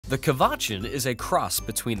The Cavachon is a cross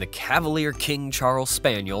between the Cavalier King Charles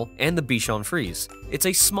Spaniel and the Bichon Frise. It's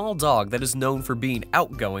a small dog that is known for being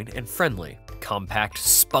outgoing and friendly. Compact,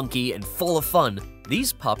 spunky, and full of fun,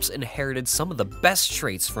 these pups inherited some of the best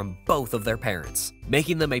traits from both of their parents,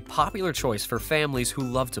 making them a popular choice for families who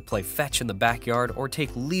love to play fetch in the backyard or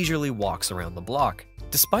take leisurely walks around the block.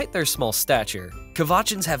 Despite their small stature,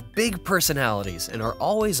 Cavachons have big personalities and are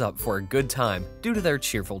always up for a good time due to their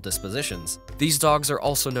cheerful dispositions. These dogs are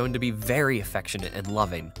also known to be very affectionate and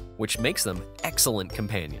loving, which makes them excellent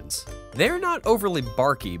companions. They're not overly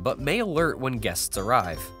barky but may alert when guests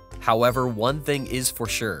arrive. However, one thing is for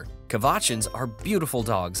sure, Cavachons are beautiful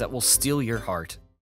dogs that will steal your heart.